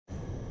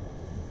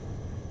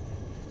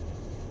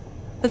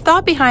The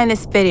thought behind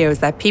this video is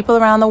that people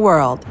around the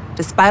world,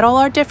 despite all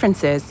our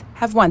differences,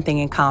 have one thing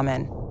in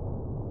common: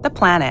 the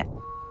planet.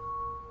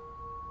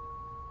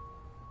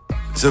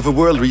 So for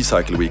World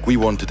Recycle Week, we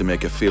wanted to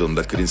make a film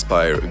that could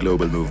inspire a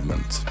global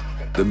movement,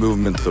 the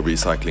movement of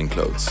recycling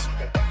clothes.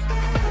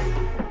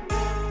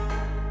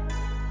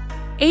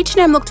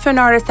 H&M looked for an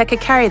artist that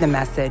could carry the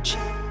message,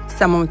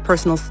 someone with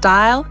personal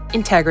style,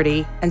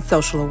 integrity, and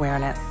social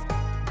awareness.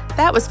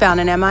 That was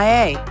found in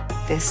M.I.A.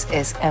 This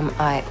is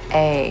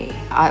M.I.A.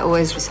 I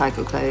always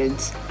recycle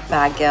clothes.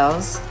 Bad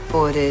girls,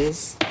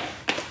 borders,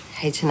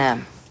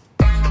 H&M.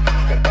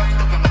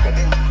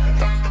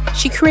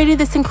 She created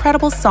this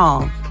incredible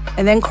song,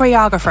 and then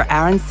choreographer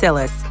Aaron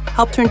Sillis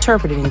helped her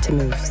interpret it into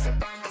moves.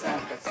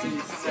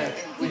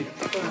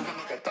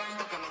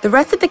 The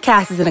rest of the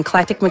cast is an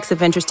eclectic mix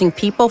of interesting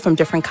people from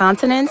different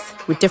continents,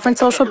 with different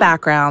social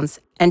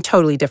backgrounds, and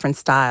totally different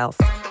styles.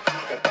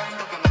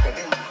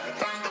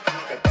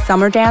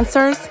 Some are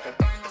dancers,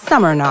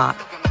 some are not.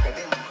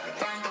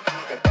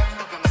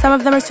 Some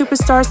of them are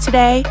superstars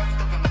today,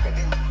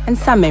 and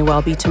some may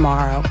well be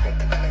tomorrow.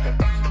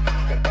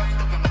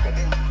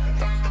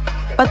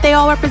 But they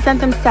all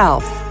represent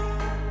themselves,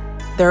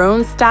 their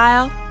own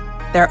style,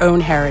 their own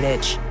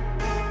heritage,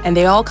 and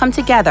they all come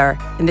together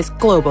in this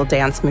global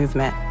dance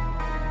movement.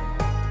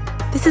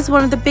 This is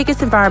one of the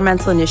biggest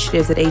environmental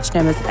initiatives that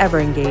H&M has ever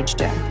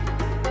engaged in.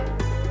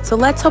 So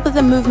let's hope that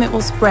the movement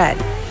will spread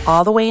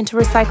all the way into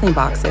recycling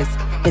boxes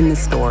in the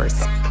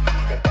stores.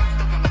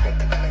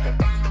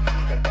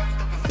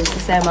 This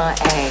is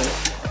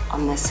M.I.A.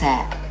 on the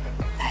set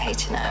at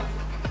H&M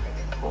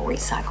for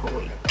Recycle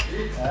Week.